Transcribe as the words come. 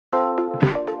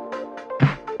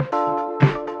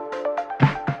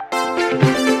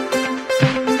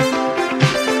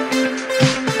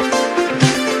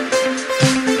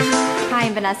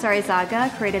Venessa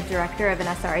Arizaga, Creative Director of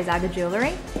Venessa Arizaga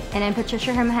Jewelry. And I'm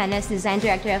Patricia Hermogenes, Design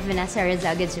Director of Venessa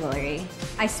Arizaga Jewelry.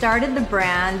 I started the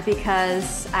brand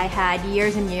because I had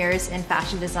years and years in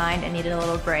fashion design and needed a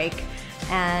little break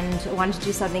and wanted to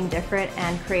do something different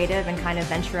and creative and kind of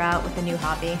venture out with a new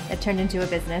hobby that turned into a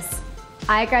business.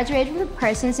 I graduated from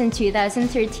Parsons in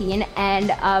 2013,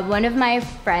 and one of my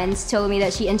friends told me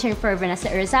that she interned for Venessa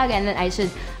Arizaga and that I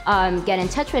should get in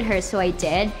touch with her, so I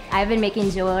did. I've been making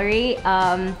jewelry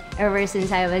ever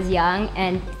since I was young,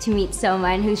 and to meet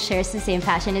someone who shares the same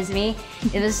passion as me,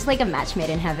 it was just like a match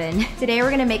made in heaven. Today we're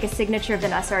going to make a signature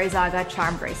Venessa Arizaga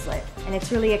charm bracelet, and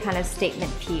it's really a kind of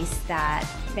statement piece that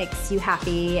makes you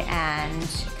happy and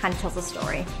kind of tells a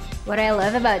story. What I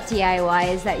love about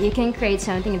DIY is that you can create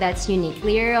something that's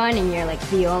uniquely your own and you're like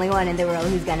the only one in the world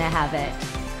who's gonna have it.